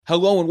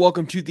Hello and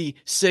welcome to the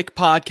Sick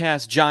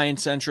Podcast, Giant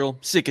Central,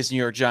 sickest New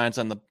York Giants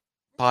on the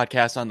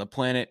podcast on the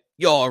planet.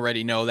 You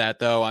already know that,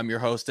 though. I'm your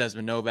host,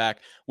 Desmond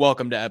Novak.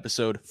 Welcome to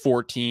episode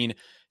 14.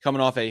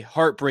 Coming off a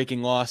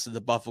heartbreaking loss to the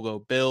Buffalo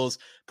Bills.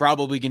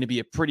 Probably going to be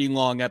a pretty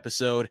long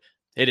episode.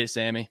 Hit it,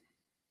 Sammy.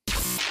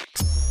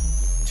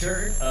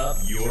 Turn up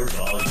your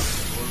volume.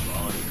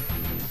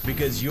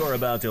 Because you're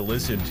about to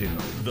listen to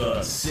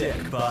the Sick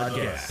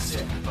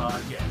Podcast.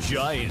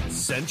 Giant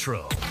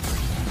Central.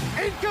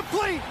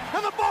 Incomplete,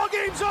 and the ball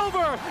game's over,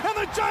 and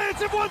the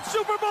Giants have won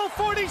Super Bowl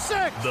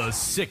 46. The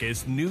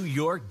sickest New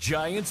York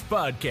Giants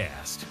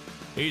podcast.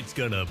 It's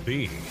gonna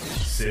be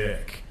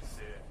sick.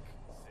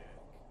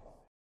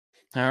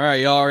 All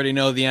right, you already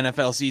know the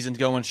NFL season's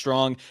going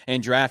strong,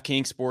 and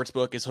DraftKings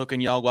Sportsbook is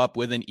hooking y'all up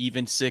with an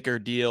even sicker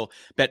deal.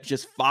 Bet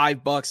just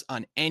 $5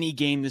 on any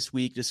game this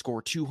week to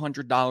score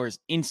 $200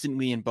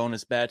 instantly in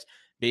bonus bets.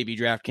 Baby,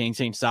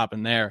 DraftKings ain't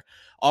stopping there.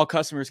 All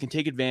customers can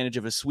take advantage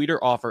of a sweeter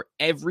offer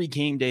every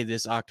game day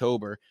this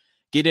October.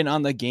 Get in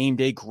on the game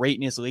day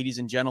greatness, ladies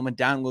and gentlemen.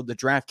 Download the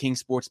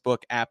DraftKings Sportsbook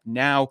app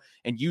now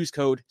and use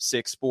code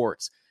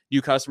SICKSPORTS.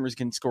 New customers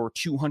can score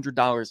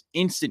 $200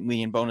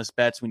 instantly in bonus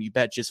bets when you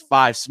bet just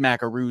 5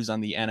 smackaroos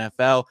on the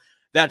NFL.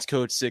 That's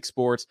code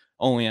SICKSPORTS,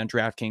 only on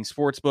DraftKings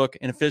Sportsbook,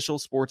 an official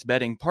sports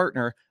betting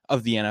partner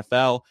of the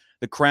NFL.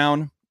 The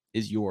crown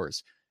is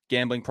yours.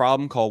 Gambling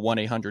problem? Call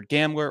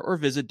 1-800-GAMBLER or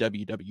visit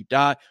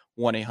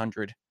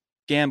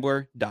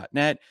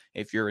www.1800gambler.net.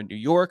 If you're in New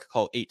York,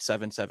 call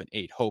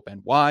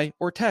 877-8-HOPE-NY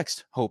or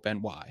text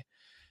HOPE-NY.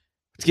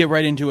 Let's get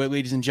right into it,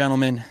 ladies and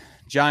gentlemen.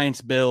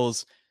 Giants,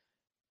 Bills.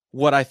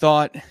 What I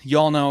thought,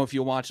 y'all know if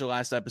you watch the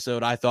last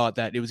episode, I thought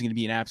that it was going to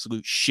be an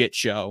absolute shit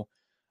show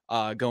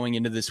going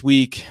into this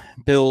week.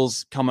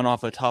 Bills coming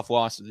off a tough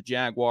loss to the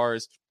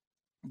Jaguars.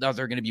 Thought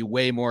they're going to be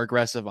way more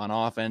aggressive on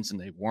offense, and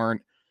they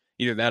weren't.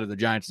 Either that or the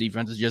Giants'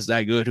 defense is just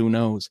that good. Who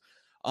knows?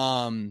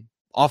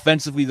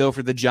 Offensively, though,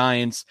 for the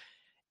Giants,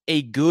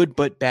 a good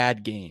but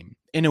bad game.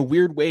 In a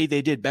weird way,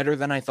 they did better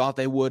than I thought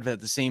they would, but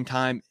at the same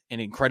time, an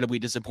incredibly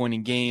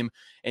disappointing game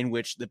in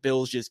which the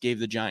Bills just gave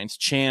the Giants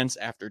chance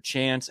after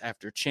chance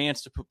after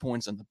chance to put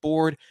points on the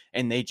board,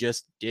 and they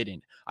just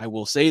didn't. I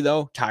will say,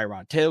 though,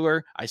 Tyrod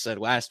Taylor, I said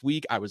last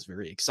week, I was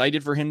very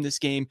excited for him this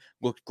game,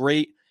 looked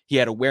great. He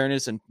had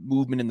awareness and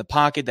movement in the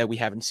pocket that we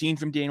haven't seen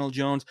from Daniel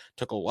Jones,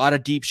 took a lot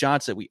of deep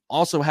shots that we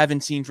also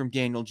haven't seen from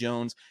Daniel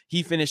Jones.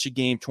 He finished the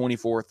game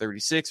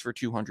 24-36 for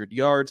 200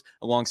 yards,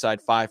 alongside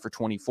 5 for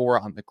 24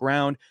 on the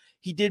ground.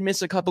 He did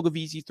miss a couple of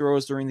easy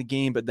throws during the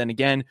game, but then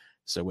again,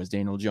 so was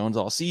Daniel Jones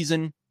all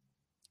season.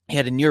 He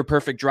had a near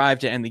perfect drive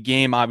to end the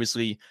game.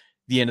 Obviously,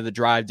 the end of the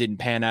drive didn't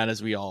pan out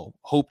as we all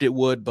hoped it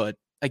would, but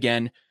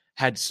again,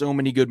 had so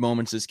many good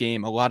moments this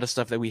game. A lot of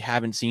stuff that we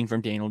haven't seen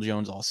from Daniel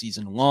Jones all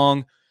season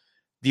long.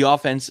 The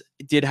offense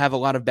did have a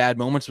lot of bad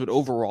moments, but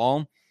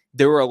overall,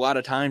 there were a lot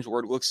of times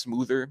where it looks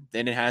smoother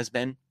than it has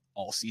been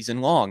all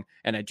season long.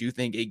 And I do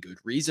think a good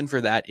reason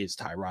for that is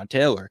Tyrod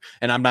Taylor.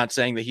 And I'm not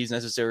saying that he's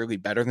necessarily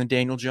better than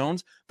Daniel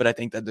Jones, but I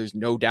think that there's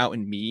no doubt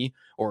in me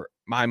or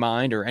my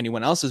mind or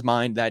anyone else's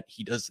mind that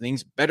he does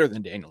things better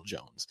than Daniel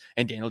Jones.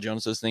 And Daniel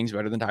Jones does things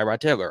better than Tyrod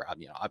Taylor.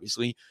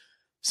 Obviously,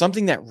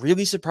 something that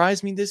really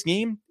surprised me this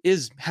game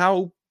is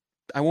how,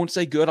 I won't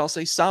say good, I'll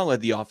say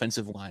solid the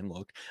offensive line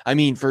looked. I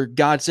mean, for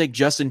God's sake,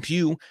 Justin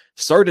Pugh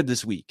started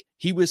this week.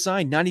 He was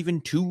signed not even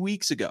 2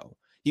 weeks ago.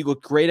 He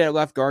looked great at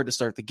left guard to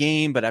start the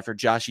game, but after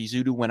Josh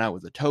Izudu went out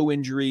with a toe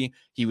injury,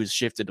 he was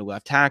shifted to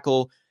left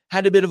tackle.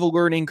 Had a bit of a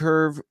learning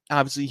curve.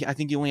 Obviously, I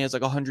think he only has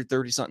like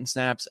 130-something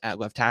snaps at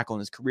left tackle in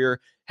his career.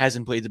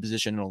 Hasn't played the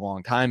position in a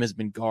long time. Has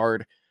been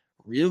guard.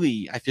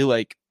 Really, I feel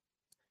like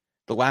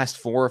the last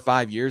 4 or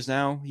 5 years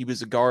now, he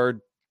was a guard.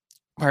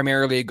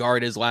 Primarily a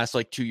guard. His last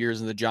 2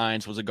 years in the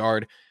Giants was a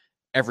guard.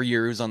 Every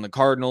year he was on the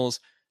Cardinals.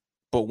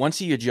 But once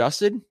he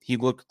adjusted, he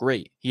looked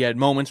great. He had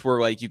moments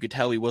where you could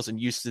tell he wasn't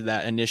used to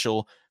that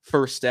initial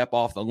first step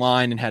off the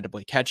line and had to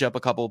play catch up a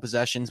couple of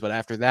possessions. But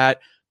after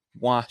that,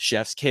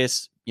 chef's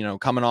kiss,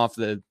 coming off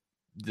the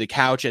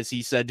couch, as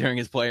he said during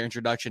his player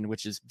introduction,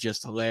 which is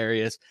just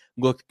hilarious.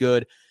 Looked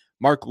good.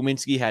 Mark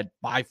Lewinsky had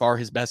by far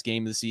his best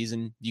game of the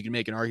season. You can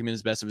make an argument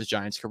as best of his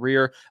Giants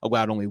career,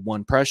 allowed only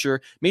 1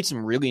 pressure, made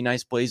some really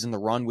nice plays in the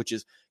run, which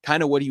is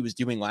kind of what he was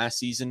doing last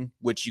season,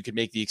 which you could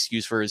make the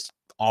excuse for his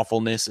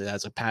awfulness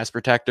as a pass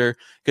protector.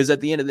 Because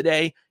at the end of the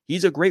day,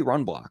 he's a great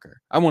run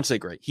blocker. I won't say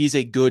great. He's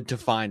a good to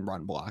fine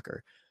run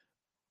blocker,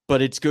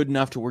 but it's good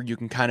enough to where you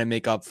can kind of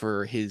make up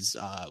for his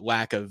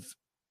lack of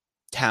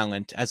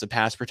talent as a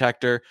pass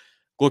protector.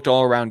 Looked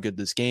all around good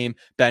this game.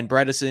 Ben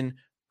Bredeson,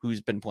 who's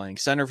been playing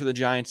center for the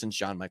Giants since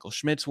John Michael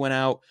Schmitz went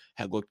out,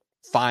 had looked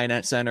fine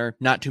at center.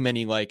 Not too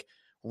many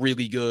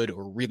really good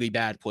or really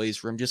bad plays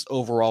for him, just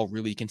overall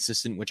really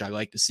consistent, which I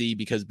like to see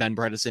because Ben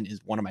Bredeson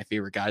is one of my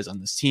favorite guys on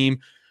this team.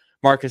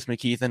 Marcus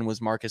McKethan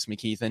was Marcus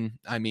McKethan.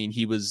 I mean,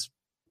 he was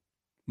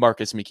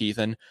Marcus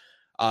McKethan.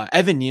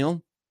 Evan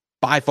Neal,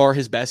 by far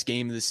his best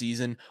game of the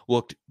season,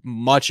 looked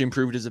much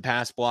improved as a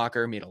pass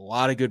blocker, made a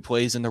lot of good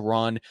plays in the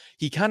run.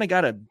 He kind of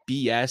got a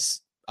BS,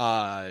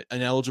 an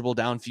eligible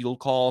downfield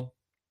call.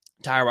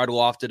 Tyrod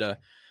lofted a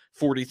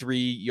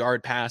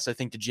 43-yard pass, I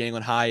think, to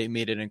Jalen Hyatt,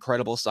 made an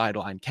incredible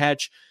sideline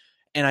catch.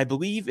 And I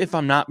believe, if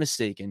I'm not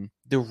mistaken,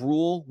 the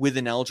rule with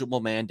an eligible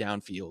man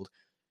downfield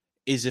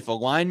is if a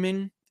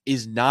lineman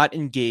is not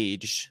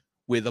engaged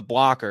with a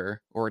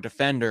blocker or a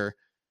defender,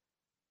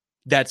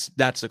 that's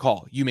the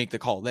call. You make the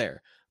call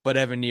there. But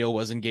Evan Neal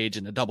was engaged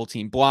in a double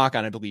team block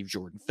on, I believe,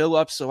 Jordan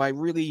Phillips. So I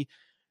really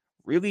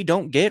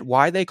don't get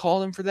why they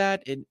called him for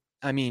that.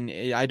 I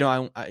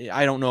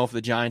don't know if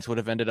the Giants would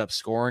have ended up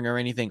scoring or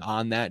anything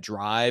on that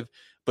drive,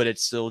 but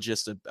it's still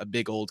just a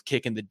big old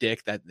kick in the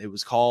dick that it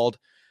was called.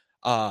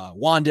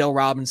 Wan'Dale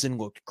Robinson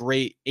looked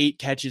great. 8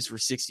 catches for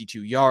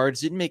 62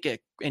 yards. Didn't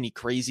make any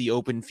crazy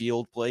open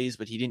field plays,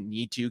 but he didn't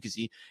need to because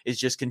he is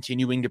just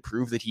continuing to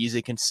prove that he's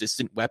a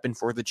consistent weapon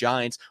for the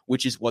Giants,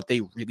 which is what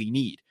they really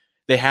need.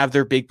 They have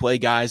their big play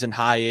guys in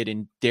Hyatt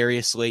and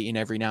Darius Slayton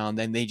every now and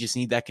then. They just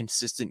need that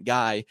consistent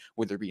guy,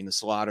 whether it be in the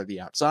slot or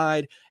the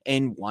outside,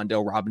 and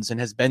Wan'Dale Robinson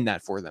has been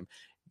that for them.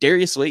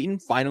 Darius Slayton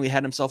finally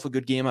had himself a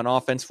good game on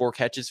offense, 4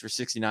 catches for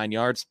 69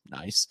 yards.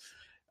 Nice.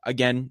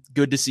 Again,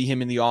 good to see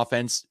him in the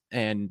offense,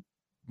 and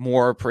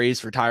more praise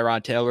for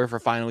Tyrod Taylor for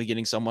finally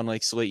getting someone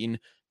like Slayton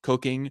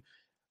cooking.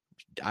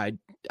 I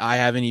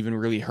haven't even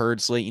really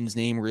heard Slayton's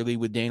name really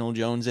with Daniel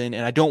Jones in,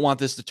 and I don't want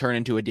this to turn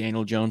into a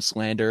Daniel Jones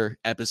slander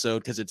episode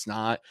because it's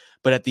not.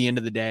 But at the end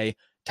of the day,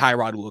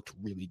 Tyrod looked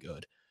really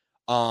good.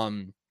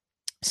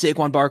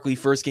 Saquon Barkley,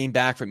 first game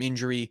back from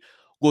injury,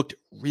 looked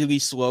really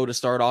slow to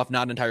start off.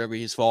 Not entirely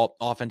his fault.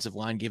 Offensive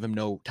line gave him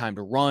no time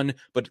to run,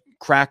 but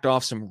cracked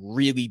off some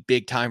really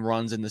big time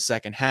runs in the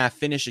second half.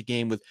 Finished the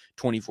game with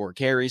 24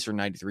 carries for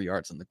 93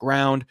 yards on the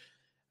ground.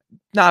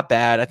 Not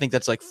bad. I think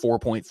that's like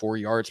 4.4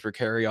 yards per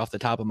carry off the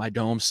top of my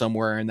dome,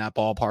 somewhere in that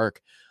ballpark.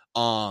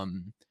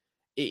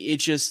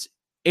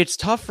 It's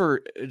tough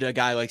for a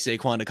guy like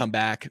Saquon to come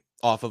back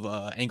off of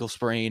a ankle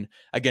sprain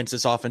against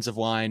this offensive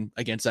line,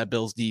 against that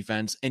Bills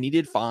defense. And he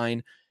did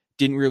fine.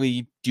 Didn't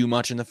really do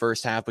much in the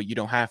first half, but you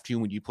don't have to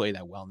when you play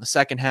that well in the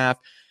second half.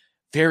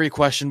 Very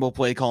questionable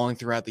play calling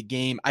throughout the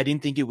game. I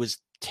didn't think it was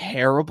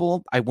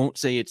terrible. I won't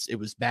say it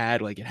was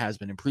bad like it has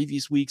been in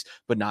previous weeks,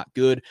 but not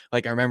good.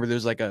 Like, I remember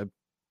there's like a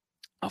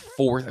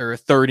 4th or a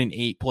 3rd and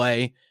 8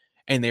 play,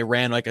 and they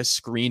ran like a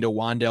screen to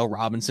Wan'Dale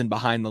Robinson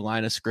behind the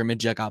line of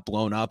scrimmage that got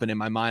blown up. And in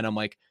my mind, I'm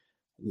like,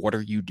 what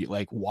are you doing?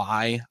 Like,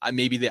 why?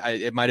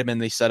 It might have been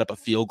they set up a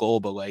field goal,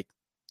 but like,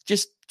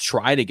 just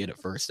try to get a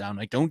first down.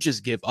 Like, don't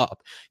just give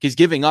up, because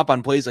giving up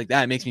on plays like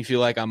that makes me feel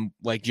like I'm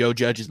like Joe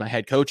Judge is my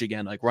head coach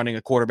again, like running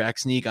a quarterback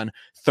sneak on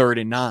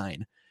 3rd and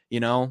 9,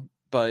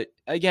 but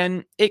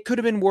again, it could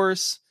have been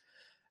worse.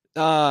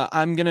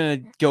 I'm going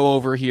to go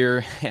over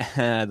here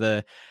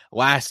the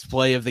last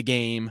play of the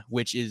game,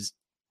 which is,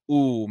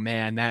 ooh,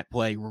 man, that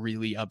play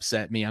really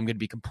upset me. I'm going to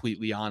be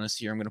completely honest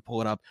here. I'm going to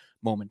pull it up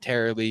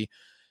momentarily.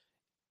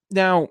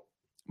 Now,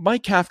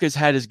 Mike Kafka's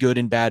had his good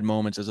and bad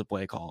moments as a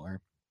play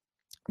caller.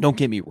 Don't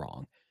get me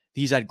wrong.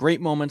 He's had great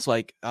moments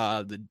like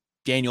the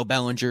Daniel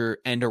Bellinger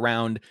end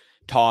around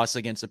toss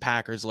against the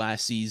Packers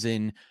last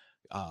season.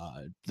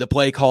 The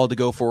play call to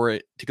go for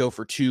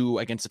 2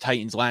 against the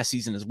Titans last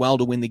season as well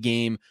to win the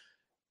game.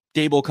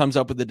 Dable comes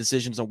up with the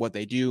decisions on what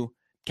they do.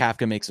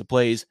 Kafka makes the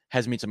plays,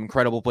 has made some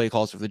incredible play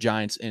calls for the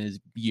Giants in his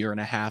year and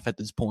a half at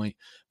this point,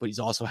 but he's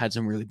also had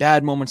some really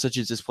bad moments, such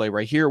as this play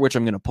right here, which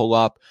I'm going to pull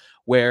up,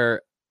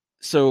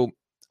 so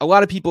a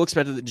lot of people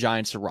expected the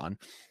Giants to run.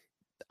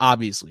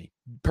 Obviously,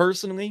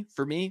 personally,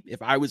 for me,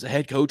 if I was a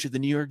head coach of the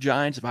New York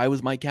Giants, if I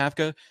was Mike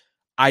Kafka,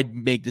 I'd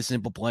make the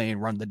simple play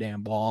and run the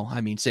damn ball.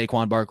 I mean,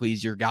 Saquon Barkley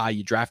is your guy.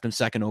 You draft him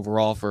 2nd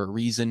overall for a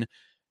reason.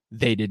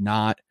 They did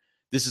not.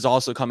 This is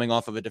also coming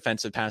off of a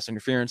defensive pass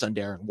interference on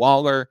Darren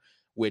Waller,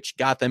 which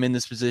got them in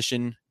this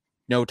position,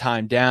 no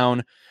time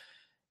down.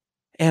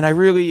 And I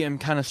really am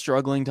kind of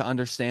struggling to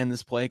understand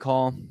this play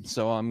call,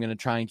 so I'm going to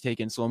try and take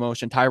in slow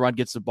motion. Tyrod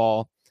gets the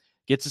ball,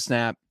 gets a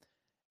snap,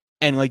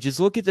 and like, just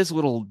look at this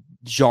little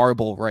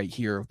jarble right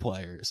here of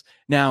players.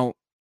 Now,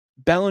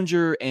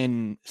 Bellinger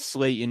and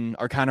Slayton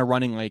are kind of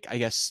running, like, I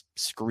guess,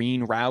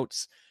 screen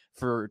routes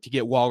to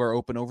get Waller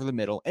open over the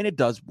middle, and it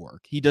does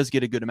work. He does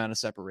get a good amount of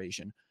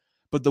separation.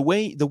 But the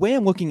way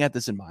I'm looking at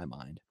this in my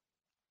mind,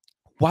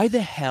 why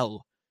the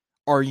hell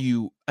are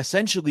you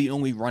essentially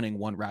only running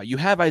one route? You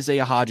have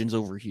Isaiah Hodgins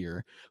over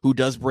here, who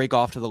does break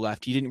off to the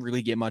left. He didn't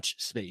really get much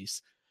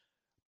space.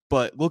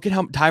 But look at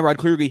how Tyrod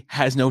clearly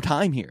has no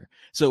time here.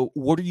 So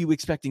what are you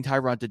expecting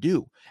Tyrod to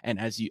do? And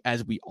as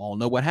we all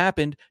know what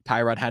happened,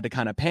 Tyrod had to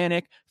kind of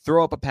panic,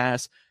 throw up a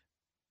pass.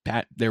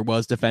 There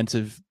was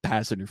defensive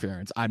pass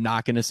interference. I'm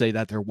not going to say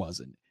that there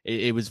wasn't.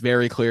 It was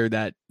very clear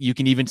that you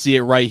can even see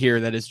it right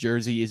here that his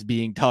jersey is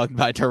being tugged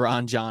by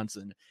Teron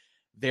Johnson.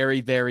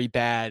 Very, very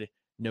bad.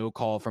 No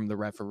call from the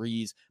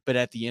referees. But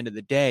at the end of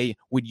the day,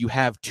 when you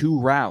have 2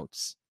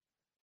 routes,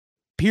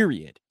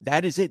 period,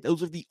 that is it.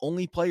 Those are the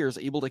only players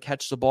able to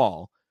catch the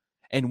ball.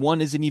 And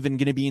one isn't even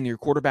going to be in your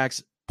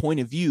quarterback's point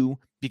of view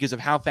because of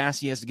how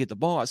fast he has to get the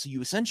ball. So you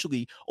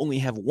essentially only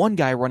have one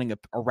guy running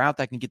a route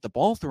that can get the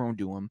ball thrown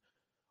to him.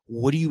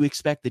 What do you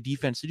expect the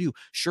defense to do?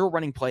 Sure,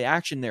 running play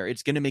action there,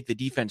 it's going to make the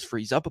defense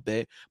freeze up a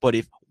bit. But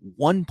if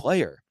one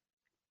player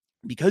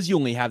because you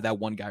only have that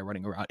one guy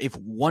running around, if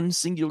one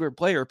singular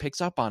player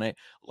picks up on it,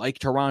 like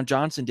Teron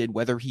Johnson did,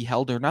 whether he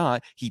held or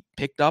not, he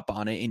picked up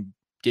on it and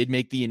did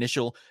make the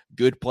initial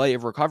good play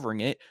of recovering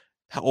it.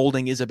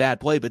 Holding is a bad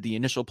play, but the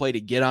initial play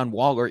to get on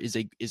Waller is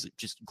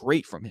just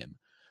great from him.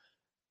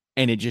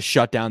 And it just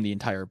shut down the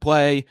entire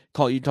play.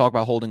 You talk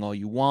about holding all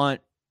you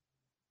want,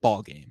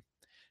 ball game.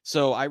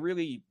 So I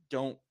really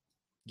don't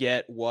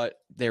get what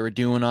they were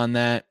doing on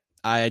that.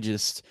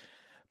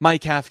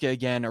 Mike Kafka,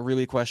 again, a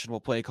really questionable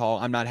play call.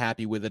 I'm not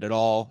happy with it at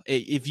all.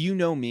 If you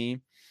know me,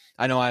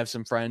 I know I have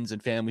some friends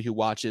and family who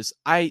watch this.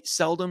 I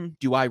seldom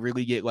do I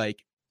really get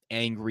like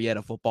angry at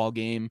a football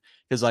game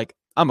because like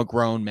I'm a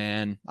grown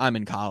man. I'm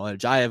in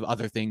college. I have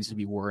other things to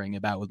be worrying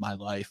about with my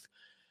life.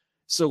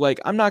 So like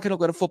I'm not going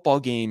to let a football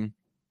game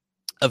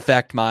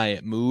affect my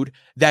mood.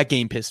 That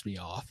game pissed me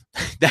off.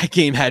 That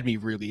game had me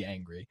really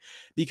angry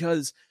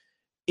because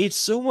it's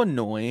so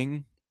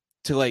annoying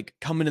to like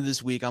come into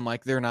this week. I'm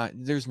like,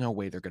 there's no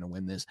way they're going to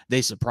win this.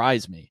 They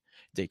surprise me.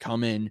 They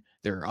come in,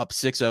 they're up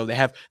 6-0.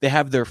 They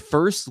have their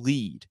first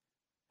lead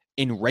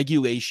in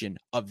regulation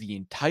of the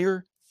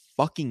entire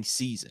fucking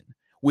season,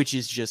 which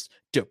is just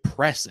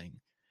depressing.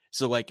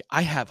 So like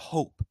I have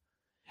hope,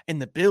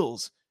 and the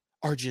Bills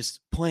are just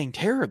playing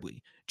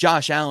terribly.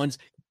 Josh Allen's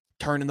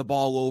turning the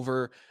ball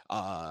over.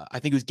 I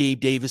think it was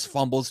Gabe Davis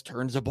fumbles,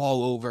 turns the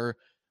ball over.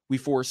 We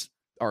force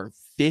our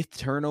 5th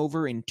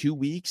turnover in 2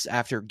 weeks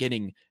after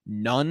getting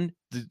none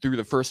through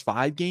the first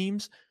 5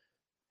 games.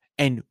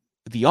 And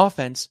the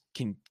offense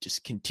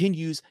just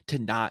continues to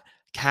not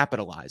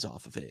capitalize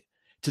off of it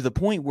to the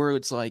point where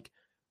it's like,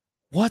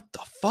 what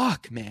the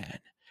fuck, man?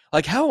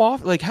 Like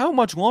how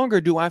much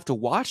longer do I have to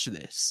watch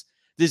this?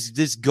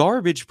 This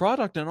garbage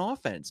product on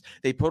offense.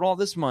 They put all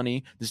this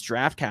money, this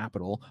draft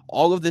capital,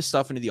 all of this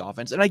stuff into the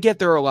offense. And I get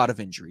there are a lot of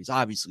injuries.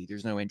 Obviously,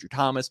 there's no Andrew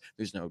Thomas.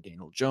 There's no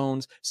Daniel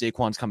Jones.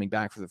 Saquon's coming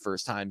back for the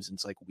first time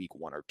since like week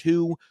 1 or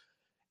 2.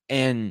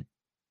 And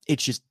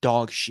it's just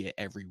dog shit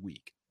every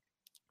week.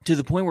 To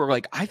the point where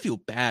like I feel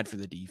bad for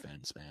the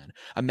defense, man.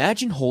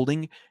 Imagine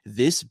holding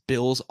this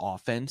Bills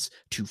offense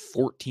to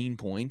 14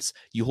 points.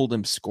 You hold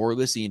them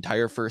scoreless the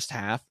entire first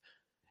half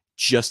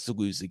just to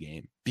lose the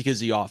game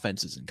because the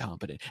offense is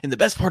incompetent. And the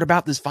best part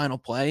about this final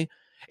play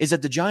is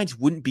that the Giants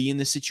wouldn't be in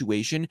this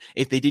situation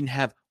if they didn't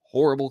have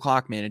horrible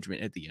clock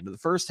management at the end of the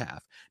first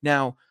half.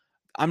 Now,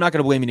 I'm not going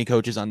to blame any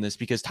coaches on this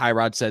because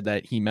Tyrod said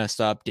that he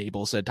messed up.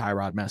 Dable said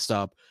Tyrod messed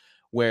up,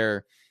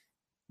 where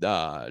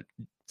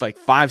like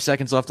 5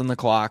 seconds left on the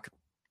clock.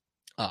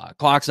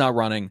 Clock's not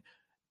running.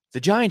 The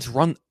Giants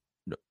run.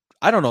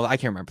 I don't know. I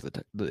can't remember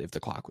if the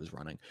clock was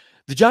running.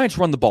 The Giants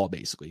run the ball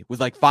basically with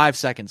like 5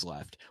 seconds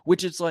left,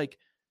 which is like,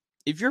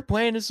 if your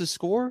plan is to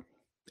score,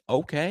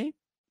 okay.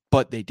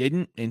 But they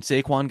didn't. And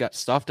Saquon got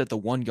stuffed at the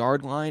 1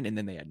 yard line, and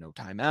then they had no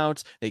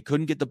timeouts. They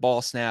couldn't get the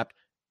ball snapped.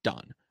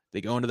 Done.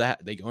 They go into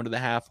the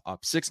half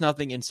up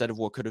 6-0 instead of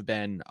what could have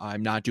been,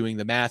 I'm not doing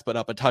the math, but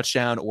up a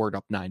touchdown or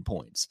up 9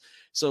 points.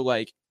 So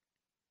like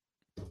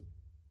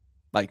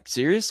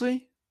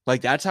seriously?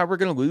 Like that's how we're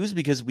going to lose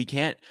because we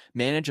can't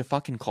manage a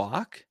fucking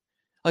clock?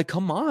 Like,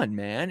 come on,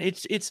 man.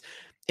 It's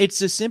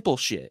the simple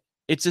shit.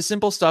 It's the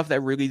simple stuff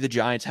that really the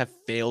Giants have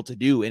failed to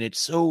do. And it's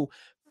so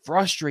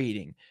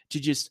frustrating to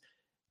just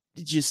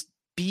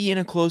be in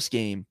a close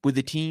game with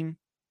a team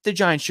the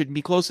Giants shouldn't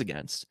be close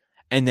against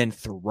and then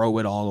throw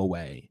it all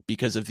away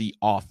because of the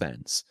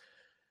offense,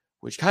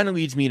 which kind of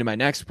leads me to my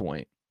next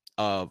point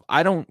of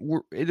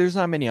there's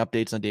not many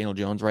updates on Daniel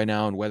Jones right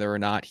now and whether or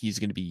not he's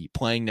going to be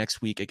playing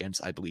next week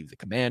against, I believe, the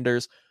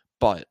Commanders.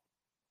 But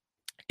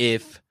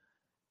if,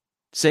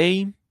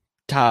 say,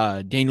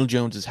 Daniel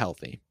Jones is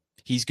healthy,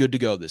 he's good to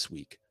go this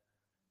week.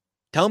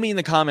 Tell me in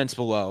the comments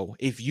below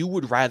if you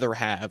would rather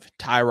have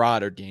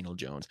Tyrod or Daniel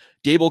Jones.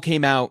 Dable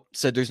came out,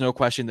 said there's no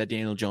question that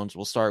Daniel Jones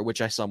will start,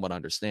 which I somewhat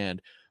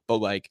understand. But,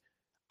 like,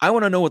 I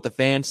want to know what the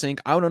fans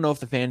think. I want to know if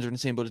the fans are in the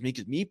same boat as me.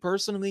 Because me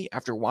personally,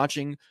 after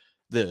watching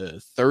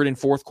the 3rd and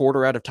 4th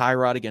quarter out of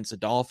Tyrod against the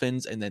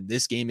Dolphins and then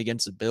this game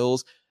against the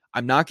Bills,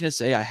 I'm not going to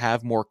say I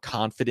have more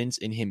confidence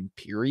in him,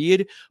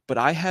 period, but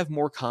I have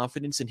more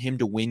confidence in him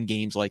to win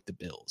games like the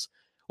Bills.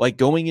 Like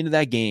going into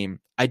that game,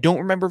 I don't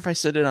remember if I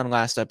said it on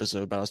last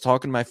episode, but I was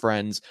talking to my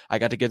friends. I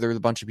got together with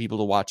a bunch of people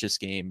to watch this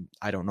game.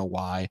 I don't know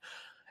why.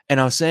 And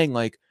I was saying,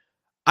 like,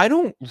 I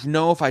don't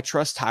know if I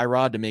trust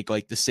Tyrod to make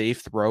like the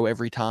safe throw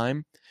every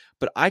time,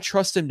 but I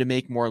trust him to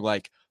make more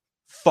like,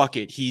 fuck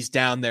it, he's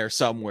down there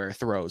somewhere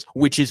throws,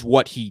 which is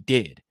what he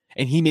did.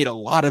 And he made a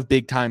lot of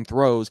big time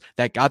throws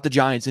that got the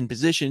Giants in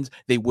positions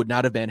they would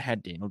not have been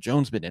had Daniel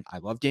Jones been in. I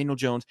love Daniel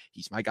Jones.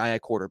 He's my guy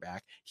at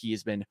quarterback. He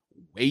has been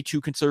way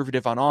too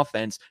conservative on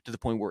offense to the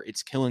point where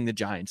it's killing the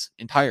Giants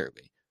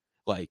entirely.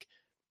 Like,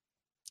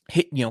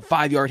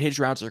 5-yard hitch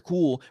routes are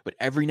cool, but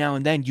every now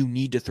and then you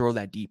need to throw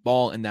that deep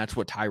ball, and that's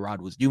what Tyrod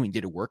was doing.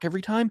 Did it work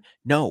every time?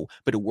 No,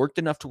 but it worked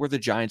enough to where the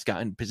Giants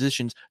got in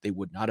positions they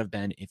would not have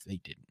been if they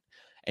didn't.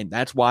 And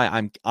that's why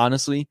I'm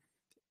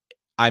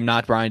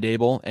not Brian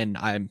Dable, and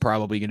I'm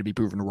probably going to be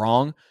proven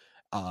wrong.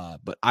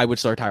 But I would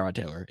start Tyrod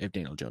Taylor if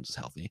Daniel Jones is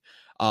healthy.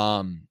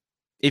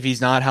 If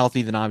he's not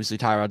healthy, then obviously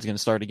Tyrod's going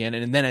to start again.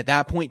 And then at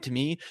that point, to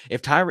me,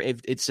 if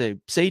it's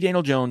say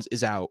Daniel Jones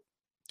is out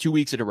 2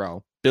 weeks in a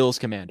row, Bills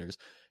Commanders,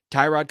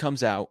 Tyrod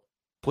comes out,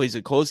 plays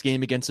a close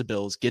game against the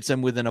Bills, gets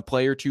them within a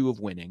play or two of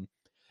winning,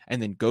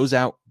 and then goes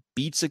out,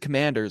 beats the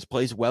Commanders,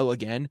 plays well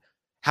again.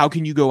 How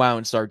can you go out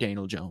and start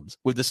Daniel Jones?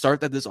 With the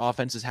start that this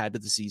offense has had to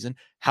the season,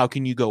 how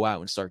can you go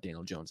out and start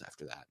Daniel Jones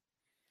after that?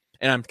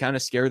 And I'm kind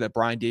of scared that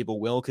Brian Dable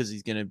will, because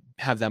he's going to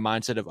have that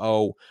mindset of,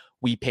 oh,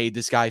 we paid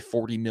this guy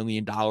 $40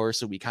 million,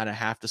 so we kind of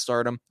have to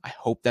start him. I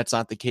hope that's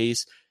not the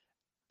case.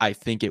 I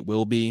think it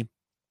will be.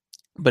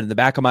 But in the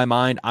back of my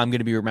mind, I'm going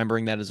to be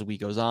remembering that as the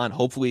week goes on.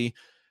 Hopefully,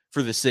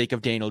 for the sake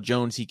of Daniel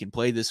Jones, he can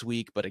play this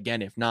week. But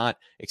again, if not,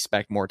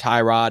 expect more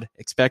Tyrod,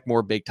 expect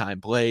more big-time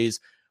plays.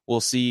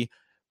 We'll see.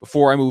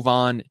 Before I move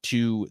on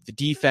to the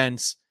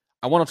defense,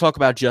 I want to talk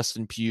about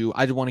Justin Pugh.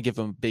 I just want to give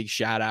him a big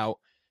shout out,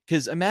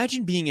 because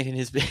imagine being in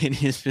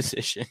his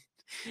position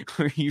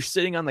where you're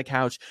sitting on the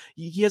couch.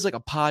 He has like a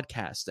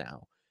podcast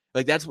now.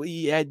 Like, that's what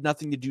he had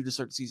nothing to do to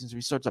start the season, so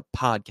he starts a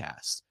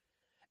podcast.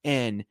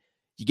 And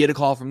you get a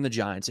call from the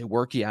Giants. They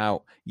work you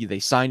out. They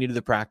sign you to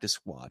the practice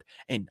squad.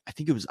 And I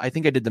think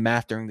I did the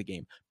math during the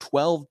game.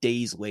 12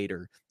 days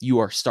later, you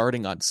are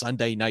starting on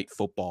Sunday Night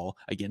Football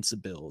against the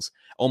Bills.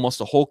 Almost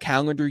a whole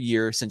calendar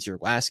year since your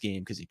last game,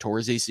 because he tore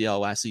his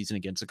ACL last season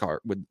against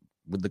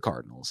with the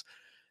Cardinals.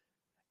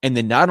 And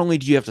then not only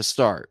do you have to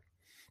start,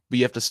 but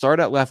you have to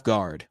start at left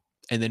guard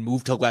and then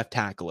move to left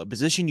tackle, a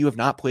position you have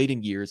not played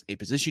in years, a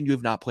position you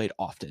have not played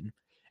often.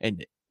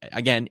 And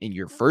again, in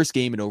your first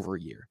game in over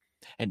a year.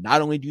 And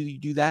not only do you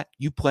do that,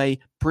 you play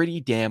pretty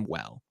damn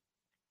well.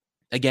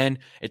 Again,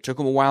 it took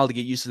him a while to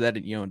get used to that,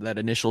 that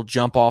initial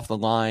jump off the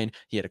line.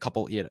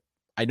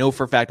 I know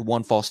for a fact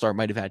one false start,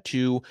 might have had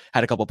two,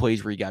 had a couple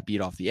plays where he got beat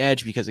off the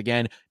edge because,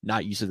 again,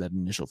 not used to that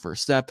initial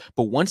first step.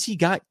 But once he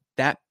got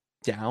that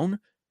down,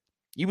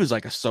 he was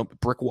like a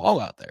brick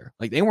wall out there.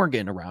 Like, they weren't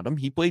getting around him.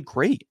 He played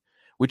great,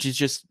 which is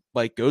just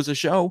like goes to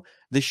show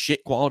the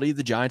shit quality of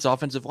the Giants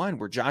offensive line,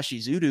 where Josh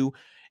Ezeudu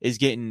is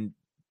getting,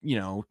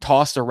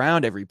 tossed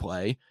around every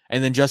play.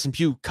 And then Justin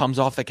Pugh comes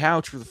off the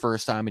couch for the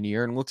first time in a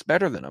year and looks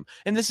better than him.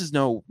 And this is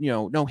no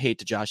hate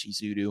to Josh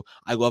Ezeudu.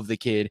 I love the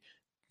kid.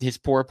 His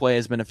poor play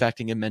has been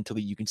affecting him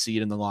mentally. You can see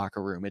it in the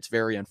locker room. It's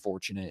very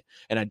unfortunate.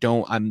 And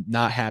I'm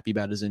not happy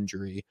about his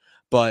injury,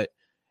 but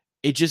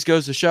it just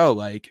goes to show,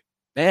 like,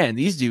 man,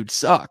 these dudes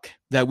suck,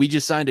 that we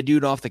just signed a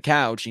dude off the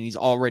couch and he's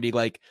already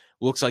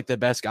looks like the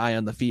best guy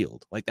on the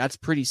field. Like, that's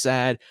pretty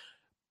sad.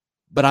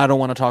 But I don't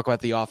want to talk about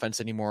the offense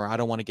anymore. I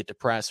don't want to get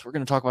depressed. We're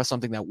going to talk about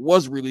something that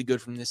was really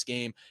good from this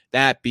game,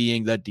 that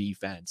being the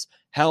defense.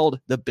 Held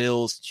the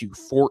Bills to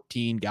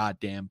 14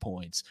 goddamn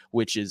points,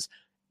 which is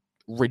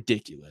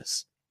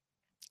ridiculous.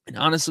 And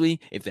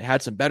honestly, if they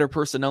had some better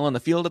personnel on the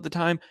field at the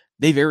time,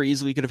 they very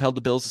easily could have held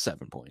the Bills to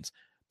 7 points.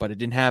 But it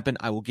didn't happen.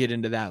 I will get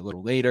into that a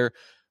little later.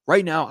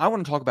 Right now, I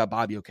want to talk about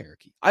Bobby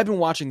Okereke. I've been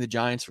watching the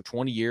Giants for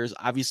 20 years.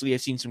 Obviously,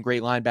 I've seen some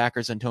great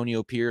linebackers,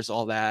 Antonio Pierce,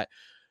 all that.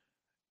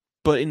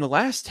 But in the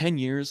last 10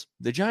 years,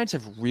 the Giants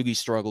have really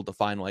struggled to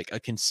find a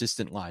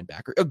consistent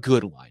linebacker, a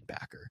good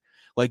linebacker.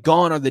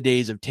 Gone are the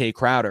days of Tay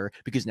Crowder,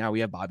 because now we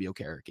have Bobby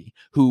Okereke,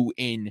 who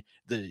in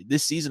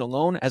this season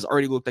alone has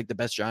already looked like the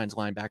best Giants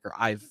linebacker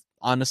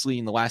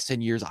in the last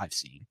 10 years I've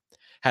seen.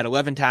 Had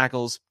 11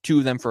 tackles, 2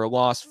 of them for a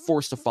loss,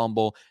 forced a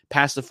fumble,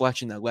 pass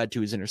deflection that led to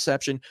his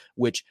interception,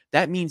 which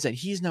that means that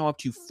he's now up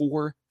to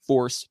 4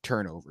 forced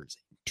turnovers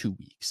in 2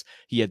 weeks.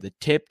 He had the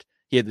tip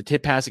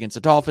pass against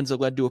the Dolphins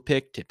that led to a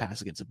pick, tip pass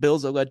against the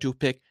Bills that led to a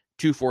pick,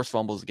 2 forced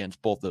fumbles against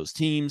both those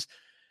teams.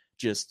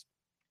 Just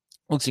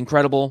looks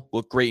incredible.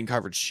 Looked great in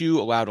coverage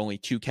too. Allowed only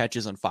 2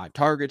 catches on 5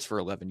 targets for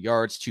 11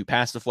 yards, 2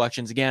 pass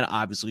deflections. Again,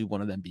 obviously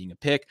one of them being a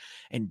pick.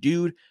 And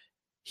dude,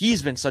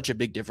 he's been such a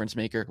big difference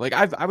maker.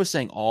 I was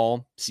saying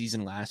all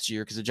season last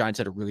year, because the Giants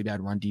had a really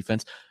bad run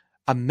defense.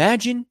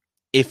 Imagine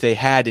if they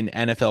had an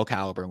NFL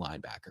caliber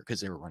linebacker, because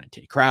they were running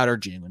Tay Crowder,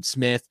 Jalen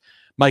Smith,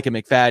 Micah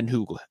McFadden,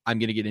 who I'm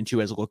going to get into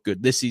has looked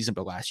good this season,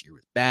 but last year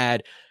was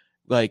bad.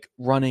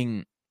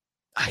 Running,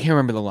 I can't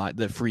remember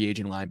the free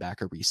agent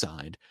linebacker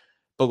re-signed,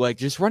 but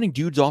just running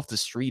dudes off the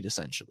street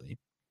essentially.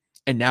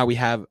 And now we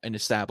have an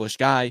established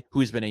guy who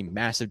has been a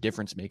massive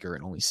difference maker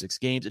in only 6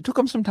 games. It took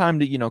him some time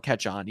to,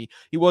 catch on.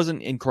 He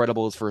wasn't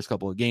incredible his first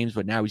couple of games,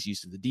 but now he's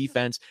used to the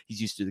defense.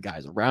 He's used to the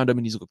guys around him,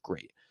 and he's looked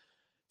great.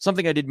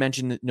 Something I did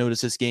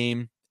notice this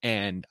game,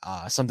 and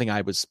something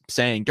I was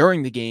saying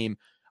during the game,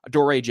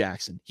 Adoree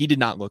Jackson, he did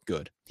not look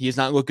good. He has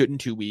not looked good in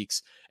 2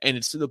 weeks, and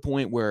it's to the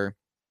point where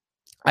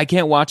I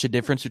can't watch a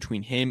difference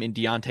between him and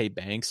Deonte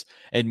Banks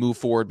and move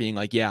forward being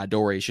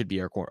Adoree should be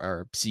our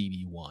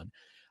CB1.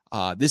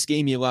 This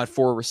game, he allowed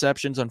 4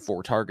 receptions on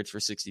 4 targets for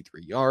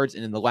 63 yards.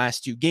 And in the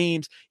last 2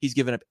 games, he's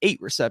given up 8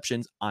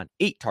 receptions on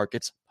 8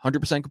 targets,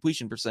 100%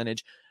 completion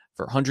percentage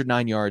for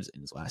 109 yards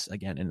in his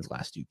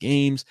last 2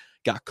 games.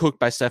 Got cooked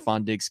by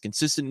Stephon Diggs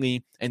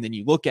consistently. And then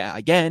you look at,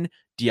 again,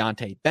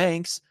 Deonte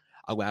Banks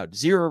allowed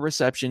 0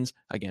 receptions,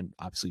 again,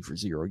 obviously for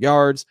 0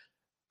 yards,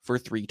 for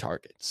 3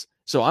 targets.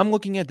 So I'm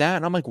looking at that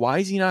and I'm like, why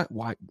is he not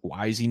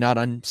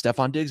on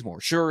Stephon Diggs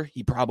more? Sure,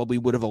 he probably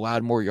would have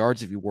allowed more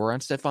yards if he were on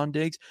Stephon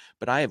Diggs,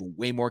 but I have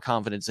way more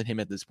confidence in him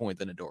at this point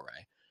than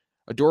Adoree'.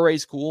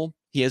 Adore's cool.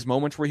 He has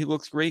moments where he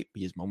looks great.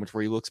 He has moments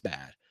where he looks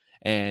bad.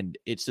 And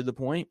it's to the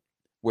point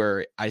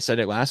where I said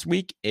it last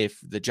week, if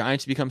the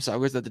Giants become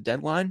sellers at the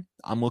deadline,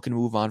 I'm looking to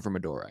move on from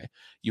Adoree'.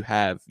 You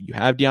have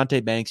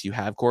Deontay Banks, you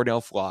have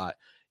Cordell Flott,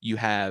 you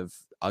have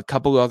a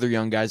couple of other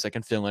young guys that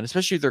can fill in,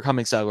 especially if they're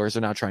coming sellers.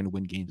 They're not trying to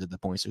win games at the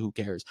point, so who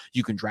cares?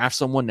 You can draft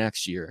someone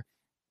next year.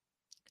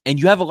 And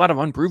you have a lot of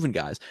unproven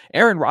guys.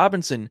 Aaron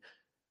Robinson,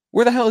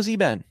 where the hell has he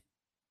been?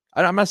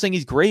 I'm not saying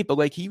he's great, but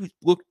like he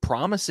looked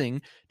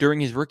promising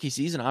during his rookie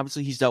season.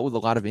 Obviously, he's dealt with a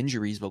lot of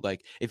injuries, but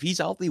like if he's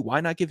healthy,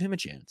 why not give him a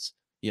chance?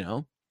 You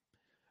know?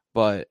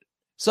 But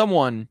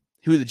someone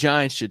who the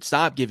Giants should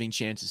stop giving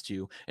chances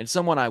to, and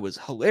someone I was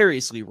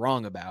hilariously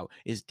wrong about,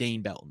 is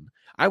Dane Belton.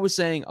 I was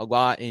saying a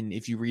lot, and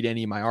if you read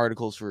any of my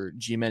articles for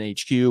GMN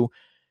HQ,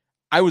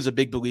 I was a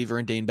big believer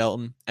in Dane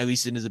Belton, at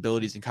least in his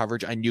abilities in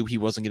coverage. I knew he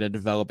wasn't going to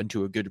develop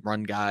into a good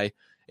run guy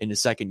in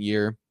his second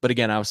year. But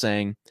again, I was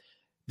saying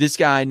this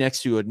guy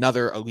next to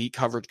another elite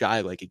coverage guy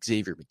like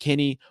Xavier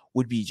McKinney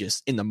would be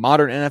just in the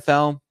modern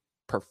NFL,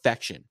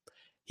 perfection.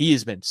 He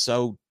has been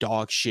so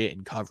dog shit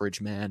in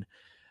coverage, man.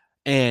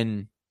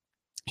 And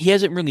he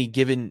hasn't really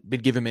been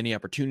given many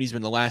opportunities, but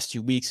in the last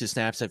 2 weeks, his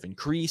snaps have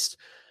increased.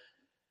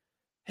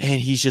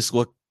 And he's just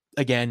looked,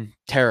 again,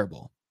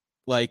 terrible.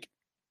 Like,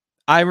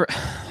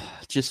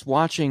 just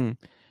watching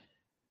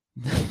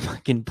the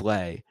fucking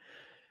play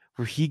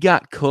where he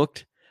got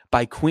cooked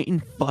by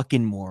Quentin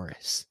fucking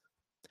Morris.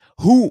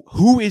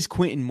 Who is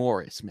Quentin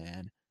Morris,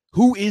 man?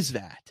 Who is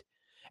that?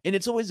 And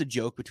it's always a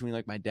joke between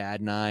like my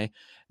dad and I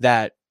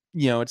that,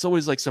 you know, it's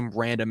always like some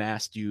random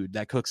ass dude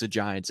that cooks the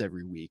Giants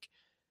every week.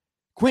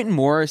 Quentin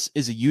Morris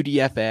is a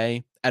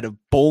UDFA out of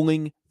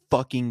Bowling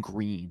fucking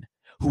Green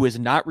who has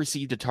not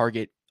received a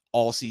target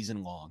all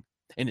season long.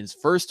 And his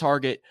first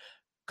target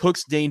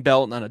cooks Dane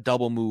Belton on a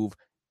double move,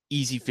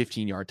 easy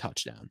 15-yard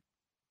touchdown.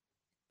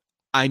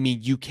 I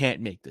mean, you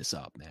can't make this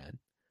up, man.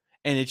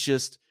 And it's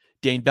just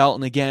Dane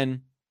Belton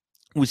again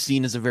was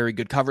seen as a very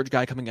good coverage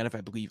guy coming out of,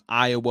 I believe,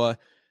 Iowa.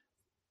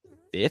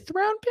 5th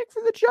round pick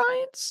for the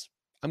Giants.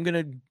 I'm going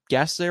to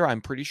guess there. I'm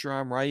pretty sure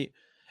I'm right.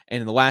 And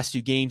in the last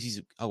 2 games,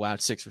 he's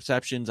allowed 6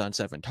 receptions on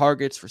 7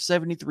 targets for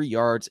 73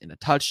 yards and a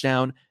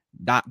touchdown.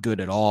 Not good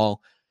at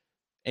all.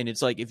 And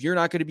it's like, if you're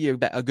not going to be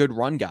a good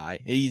run guy,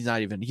 he's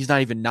not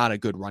even not a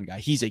good run guy.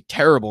 He's a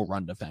terrible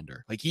run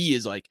defender. Like, he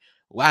is like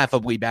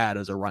laughably bad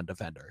as a run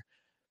defender.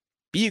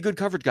 Be a good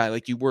coverage guy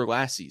like you were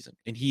last season.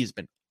 And he has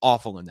been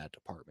awful in that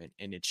department.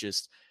 And it's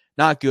just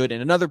not good.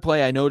 And another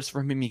play I noticed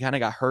from him, he kind of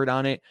got hurt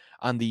on it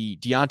on the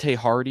Deontay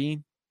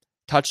Hardy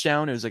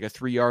touchdown. It was like a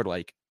 3-yard,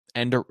 like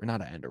not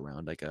an end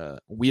around, like a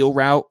wheel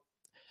route.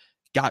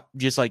 Got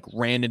just like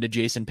ran into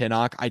Jason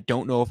Pinnock. I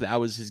don't know if that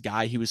was his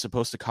guy he was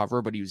supposed to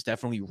cover, but he was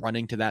definitely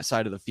running to that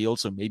side of the field.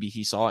 So maybe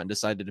he saw it and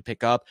decided to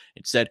pick up.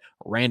 Instead,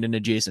 ran into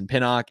Jason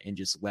Pinnock and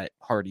just let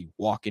Hardy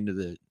walk into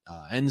the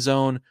end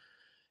zone.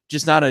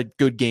 Just not a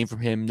good game from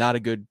him. Not a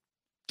good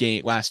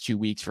game last 2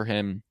 weeks for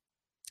him.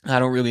 I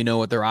don't really know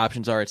what their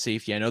options are at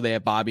safety. I know they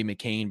have Bobby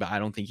McCain, but I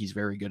don't think he's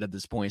very good at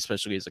this point,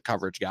 especially as a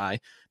coverage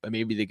guy. But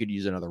maybe they could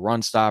use another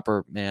run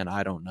stopper. Man,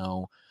 I don't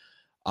know.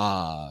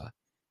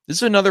 This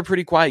is another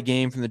pretty quiet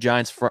game from the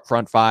Giants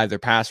front 5. Their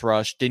pass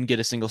rush didn't get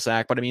a single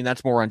sack, but I mean,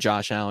 that's more on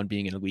Josh Allen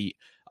being an elite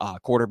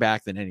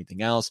quarterback than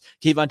anything else.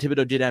 Kayvon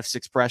Thibodeau did have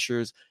 6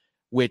 pressures,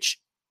 which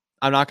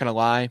I'm not going to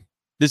lie.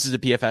 This is a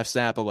PFF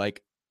stat, but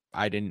like,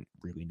 I didn't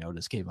really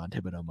notice Kayvon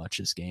Thibodeau much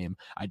this game.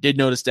 I did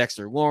notice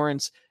Dexter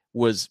Lawrence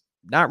was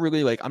not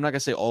really like, I'm not going to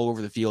say all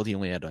over the field. He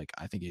only had like,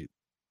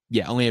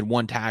 only had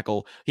 1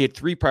 tackle. He had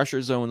 3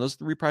 pressures though, and those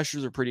 3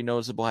 pressures are pretty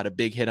noticeable. Had a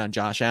big hit on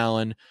Josh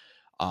Allen.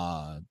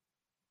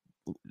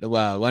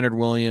 Leonard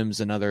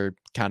Williams, another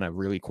kind of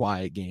really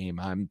quiet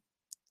game. I'm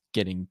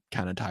getting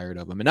kind of tired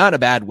of him, and not in a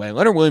bad way.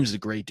 Leonard Williams is a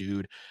great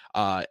dude.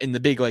 In the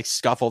big like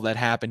scuffle that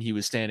happened, he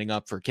was standing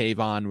up for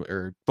Kayvon,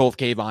 or both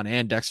Kayvon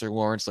and Dexter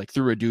Lawrence, like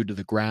threw a dude to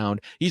the ground.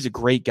 He's a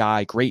great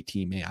guy, great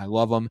teammate. I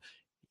love him.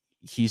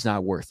 He's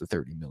not worth the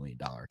 $30 million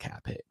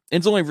cap hit. And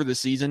it's only for the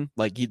season.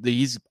 Like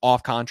he's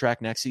off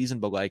contract next season,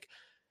 but like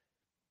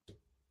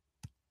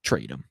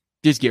trade him.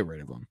 Just get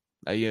rid of him.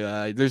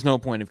 There's no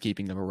point of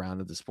keeping him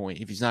around at this point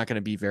if he's not going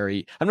to be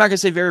I'm not going to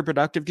say very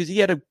productive, because he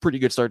had a pretty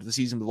good start to the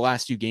season, but the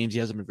last 2 games he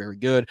hasn't been very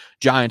good.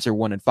 Giants are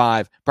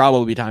 1-5,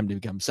 probably time to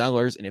become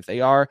sellers, and if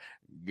they are,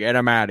 get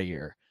him out of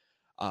here.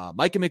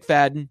 Micah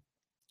McFadden,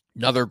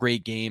 another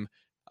great game.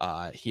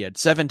 He had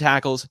 7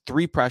 tackles,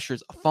 3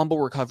 pressures, a fumble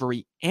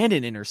recovery, and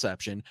an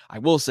interception. I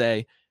will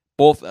say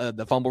both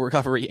the fumble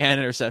recovery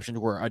and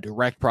interception were a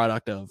direct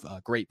product of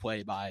great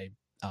play by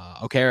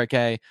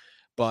Okereke.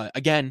 But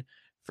again,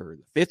 for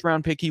the 5th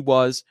round pick he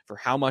was, for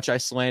how much I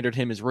slandered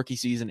him his rookie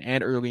season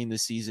and early in the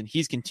season,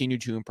 he's continued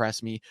to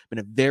impress me. Been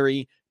a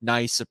very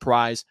nice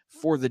surprise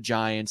for the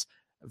Giants.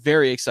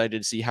 Very excited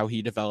to see how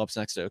he develops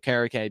next to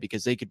Okereke,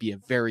 because they could be a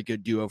very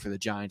good duo for the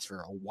Giants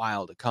for a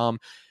while to come.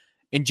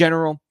 In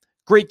general,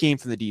 great game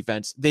from the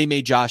defense. They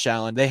made Josh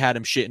Allen. They had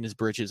him shit in his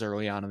britches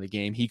early on in the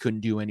game. He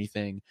couldn't do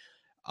anything.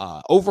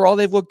 Overall,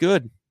 they've looked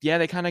good. Yeah,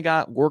 they kind of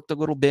got worked a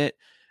little bit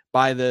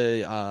by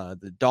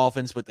the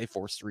Dolphins, but they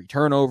forced 3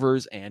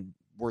 turnovers and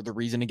were the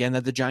reason again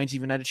that the Giants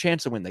even had a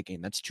chance to win that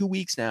game. That's 2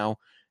 weeks now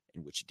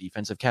in which the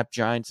defense have kept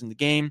Giants in the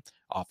game.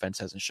 Offense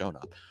hasn't shown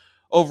up.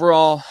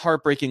 Overall,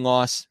 heartbreaking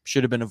loss.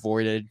 Should have been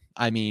avoided.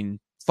 I mean,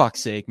 fuck's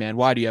sake, man.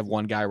 Why do you have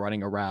one guy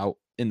running a route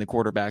in the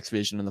quarterback's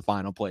vision in the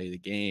final play of the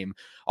game?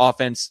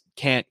 Offense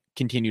can't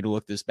continue to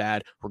look this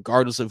bad,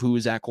 regardless of who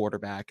is at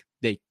quarterback.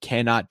 They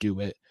cannot do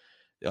it.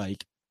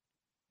 Like,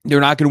 they're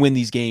not going to win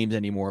these games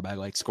anymore by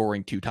like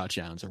scoring 2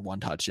 touchdowns or 1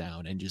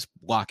 touchdown and just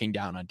locking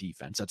down on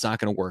defense. That's not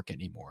going to work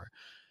anymore.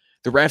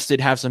 The refs did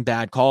have some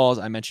bad calls.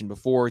 I mentioned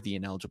before the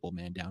ineligible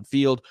man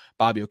downfield.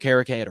 Bobby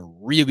Okereke had a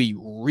really,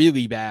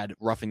 really bad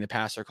roughing the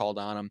passer called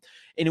on him.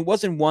 And it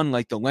wasn't one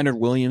like the Leonard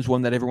Williams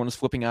one that everyone was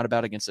flipping out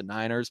about against the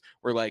Niners,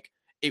 where like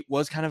it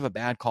was kind of a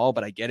bad call,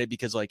 but I get it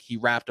because like he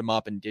wrapped him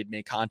up and did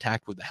make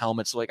contact with the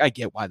helmet. So like I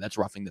get why that's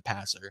roughing the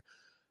passer.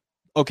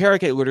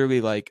 Okereke literally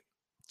like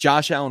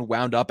Josh Allen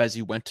wound up as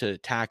he went to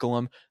tackle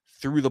him,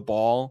 threw the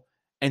ball,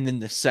 and then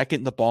the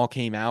second the ball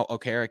came out,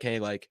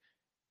 Okereke like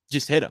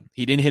just hit him.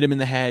 He didn't hit him in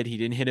the head. He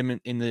didn't hit him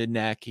in the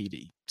neck.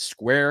 He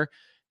square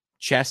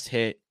chest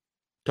hit,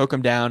 took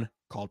him down,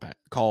 called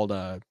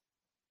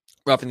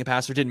roughing the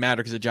passer. Didn't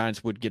matter because the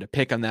Giants would get a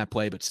pick on that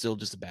play, but still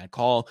just a bad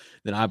call.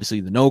 Then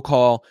obviously the no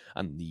call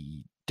on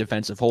the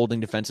defensive holding,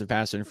 defensive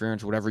pass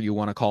interference, whatever you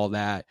want to call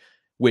that,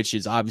 which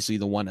is obviously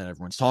the one that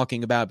everyone's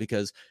talking about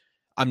because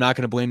I'm not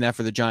going to blame that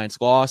for the Giants'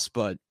 loss,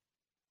 but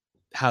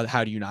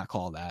how do you not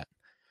call that?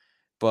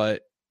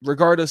 But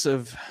regardless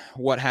of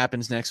what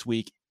happens next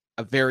week,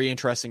 a very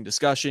interesting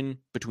discussion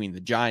between the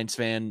Giants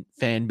fan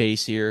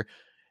base here.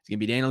 It's going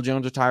to be Daniel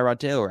Jones or Tyrod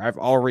Taylor. I've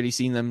already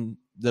seen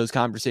those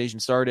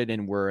conversations started,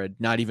 and we're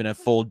not even a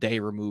full day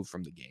removed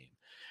from the game.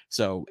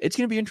 So it's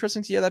going to be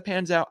interesting to see how that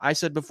pans out. I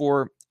said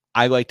before,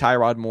 I like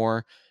Tyrod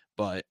more,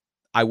 but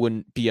I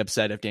wouldn't be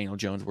upset if Daniel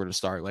Jones were to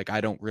start. Like,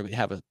 I don't really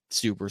have a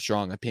super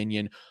strong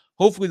opinion.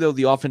 Hopefully, though,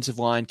 the offensive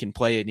line can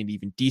play at an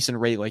even decent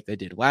rate like they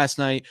did last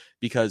night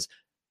because,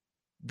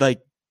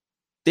 like,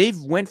 they've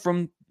went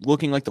from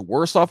looking like the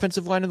worst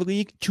offensive line of the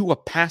league to a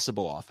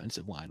passable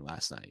offensive line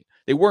last night.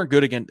 They weren't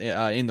good again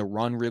in the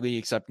run, really,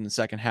 except in the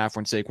second half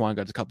when Saquon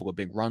got a couple of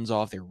big runs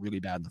off. They were really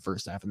bad in the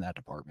first half in that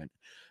department.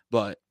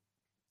 But,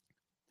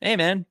 hey,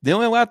 man, they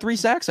only allowed 3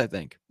 sacks, I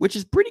think, which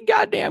is pretty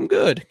goddamn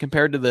good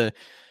compared to the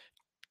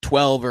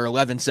 12 or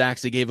 11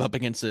 sacks they gave up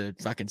against the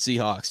fucking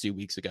Seahawks 2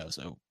 weeks ago.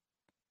 So,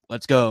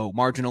 let's go.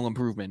 Marginal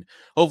improvement.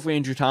 Hopefully,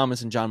 Andrew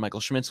Thomas and John Michael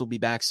Schmitz will be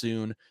back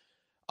soon,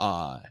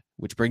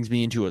 which brings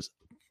me into a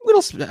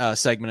little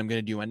segment I'm going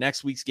to do on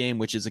next week's game,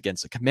 which is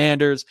against the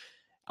Commanders.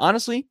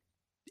 Honestly,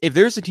 if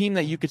there's a team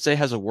that you could say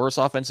has a worse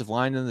offensive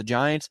line than the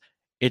Giants,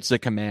 it's the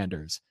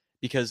Commanders.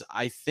 Because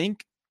I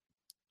think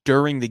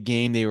during the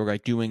game, they were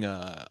like doing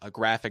a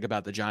graphic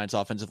about the Giants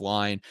offensive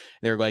line.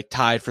 They're like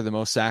tied for the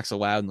most sacks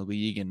allowed in the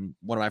league. And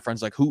one of my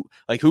friends like, who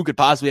could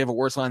possibly have a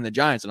worse line than the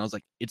Giants? And I was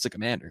like, it's the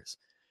Commanders.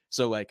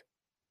 So like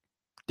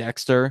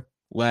Dexter,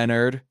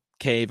 Leonard,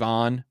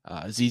 Kayvon,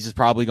 Aziz is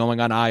probably going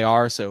on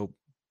IR. So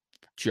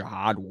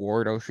Jihad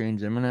Ward, O'Shane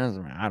Jimenez,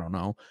 I don't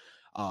know.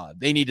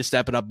 They need to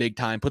step it up big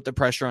time, put the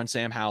pressure on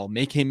Sam Howell,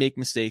 make him make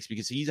mistakes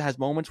because he has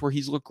moments where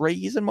he's looked great.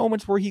 He's in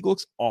moments where he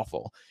looks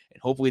awful.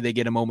 And hopefully they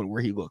get a moment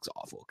where he looks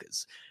awful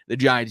because the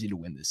Giants need to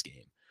win this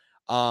game.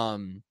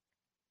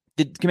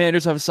 The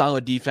Commanders have a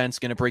solid defense.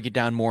 Going to break it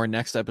down more in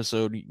next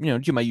episode.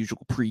 Do my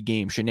usual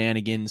pregame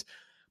shenanigans,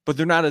 but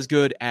they're not as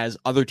good as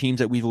other teams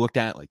that we've looked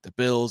at, like the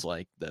Bills,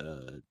 like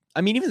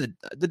even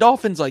the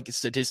Dolphins, like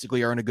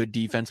statistically are in a good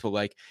defense, but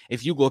like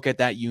if you look at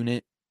that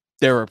unit,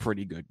 they're a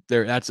pretty good.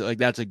 That's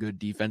a good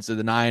defense. So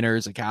the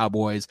Niners, the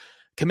Cowboys,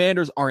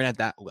 Commanders aren't at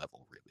that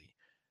level really.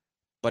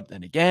 But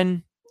then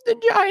again,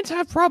 the Giants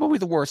have probably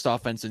the worst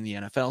offense in the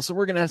NFL, so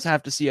we're gonna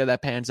have to see how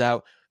that pans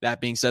out. That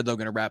being said, though,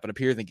 going to wrap it up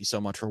here. Thank you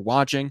so much for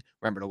watching.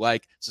 Remember to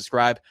like,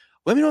 subscribe.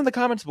 Let me know in the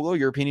comments below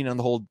your opinion on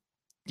the whole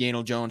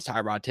Daniel Jones,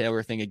 Tyrod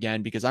Taylor thing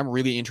again, because I'm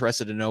really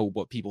interested to know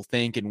what people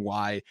think and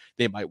why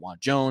they might want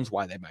Jones,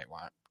 why they might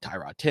want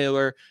Tyrod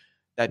Taylor.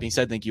 That being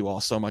said, thank you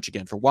all so much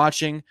again for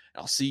watching.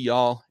 I'll see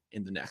y'all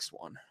in the next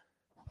one.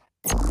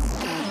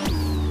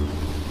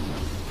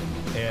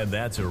 And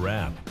that's a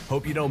wrap.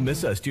 Hope you don't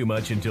miss us too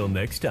much until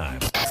next time.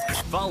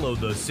 Follow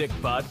the Sick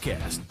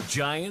Podcast,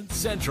 Giant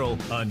Central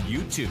on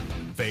YouTube,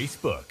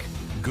 Facebook,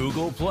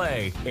 Google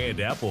Play, and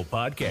Apple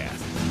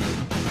Podcasts.